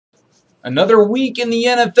Another week in the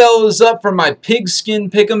NFL is up for my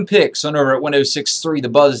Pigskin Pick'em Picks on over at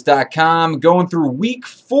 1063thebuzz.com. Going through week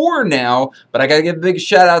 4 now, but I got to give a big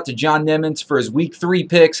shout out to John Nemens for his week 3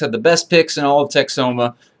 picks. Had the best picks in all of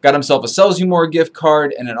Texoma. Got himself a Sells You More gift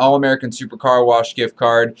card and an All-American Super Car Wash gift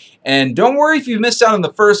card. And don't worry if you've missed out on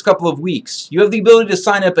the first couple of weeks. You have the ability to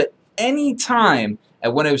sign up at any time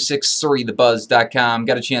at 1063thebuzz.com.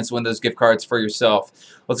 Got a chance to win those gift cards for yourself.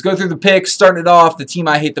 Let's go through the picks. Starting it off, the team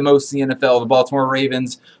I hate the most in the NFL, the Baltimore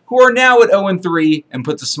Ravens, who are now at 0-3 and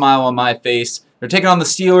puts a smile on my face. They're taking on the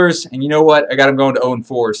Steelers, and you know what? I got them going to 0-4.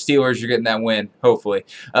 Steelers, you're getting that win, hopefully.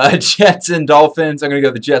 Jets and Dolphins, I'm going to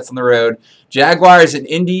go the Jets on the road. Jaguars and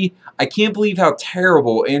Indy. I can't believe how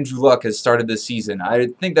terrible Andrew Luck has started this season. I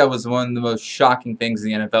think that was one of the most shocking things in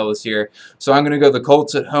the NFL this year. So I'm going to go the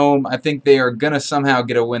Colts at home. I think they are going to somehow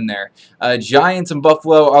get a win there. Giants and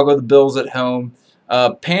Buffalo, I'll go the Bills at home.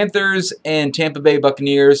 Panthers and Tampa Bay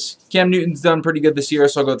Buccaneers. Cam Newton's done pretty good this year,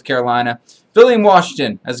 so I'll go with Carolina. Philly and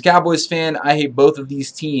Washington. As a Cowboys fan, I hate both of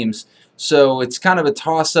these teams, so it's kind of a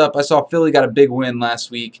toss-up. I saw Philly got a big win last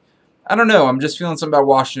week. I don't know. I'm just feeling something about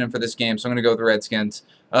Washington for this game, so I'm going to go with the Redskins.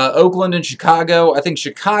 Oakland and Chicago. I think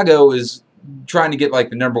Chicago is trying to get like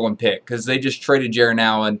the #1 pick because they just traded Jaron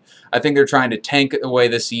Allen. I think they're trying to tank away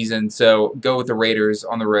this season, so go with the Raiders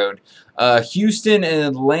on the road. Houston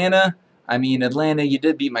and Atlanta. I mean, Atlanta, you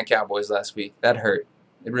did beat my Cowboys last week. That hurt.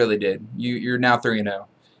 It really did. You're now 3-0.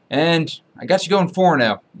 And I got you going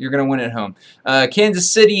 4-0. You're going to win at home. Kansas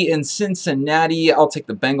City and Cincinnati. I'll take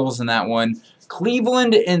the Bengals in that one.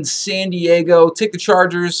 Cleveland and San Diego. Take the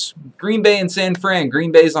Chargers. Green Bay and San Fran.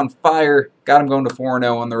 Green Bay's on fire. Got them going to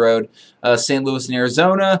 4-0 on the road. St. Louis and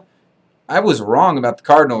Arizona. I was wrong about the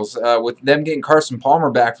Cardinals. With them getting Carson Palmer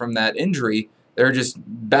back from that injury, they're just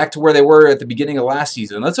back to where they were at the beginning of last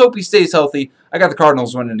season. Let's hope he stays healthy. I got the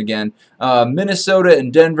Cardinals winning again. Minnesota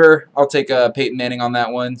and Denver. I'll take Peyton Manning on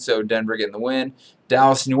that one, so Denver getting the win.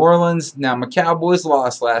 Dallas, New Orleans. Now, my Cowboys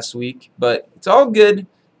lost last week, but it's all good.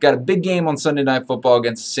 Got a big game on Sunday Night Football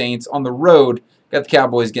against the Saints. On the road, got the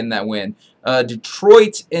Cowboys getting that win.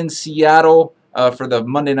 Detroit and Seattle. For the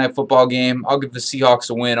Monday Night Football game. I'll give the Seahawks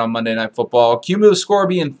a win on Monday Night Football. Cumulative score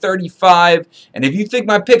being 35. And if you think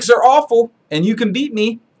my picks are awful and you can beat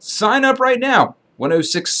me, sign up right now.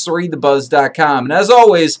 1063thebuzz.com. And as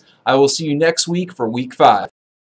always, I will see you next week for Week 5.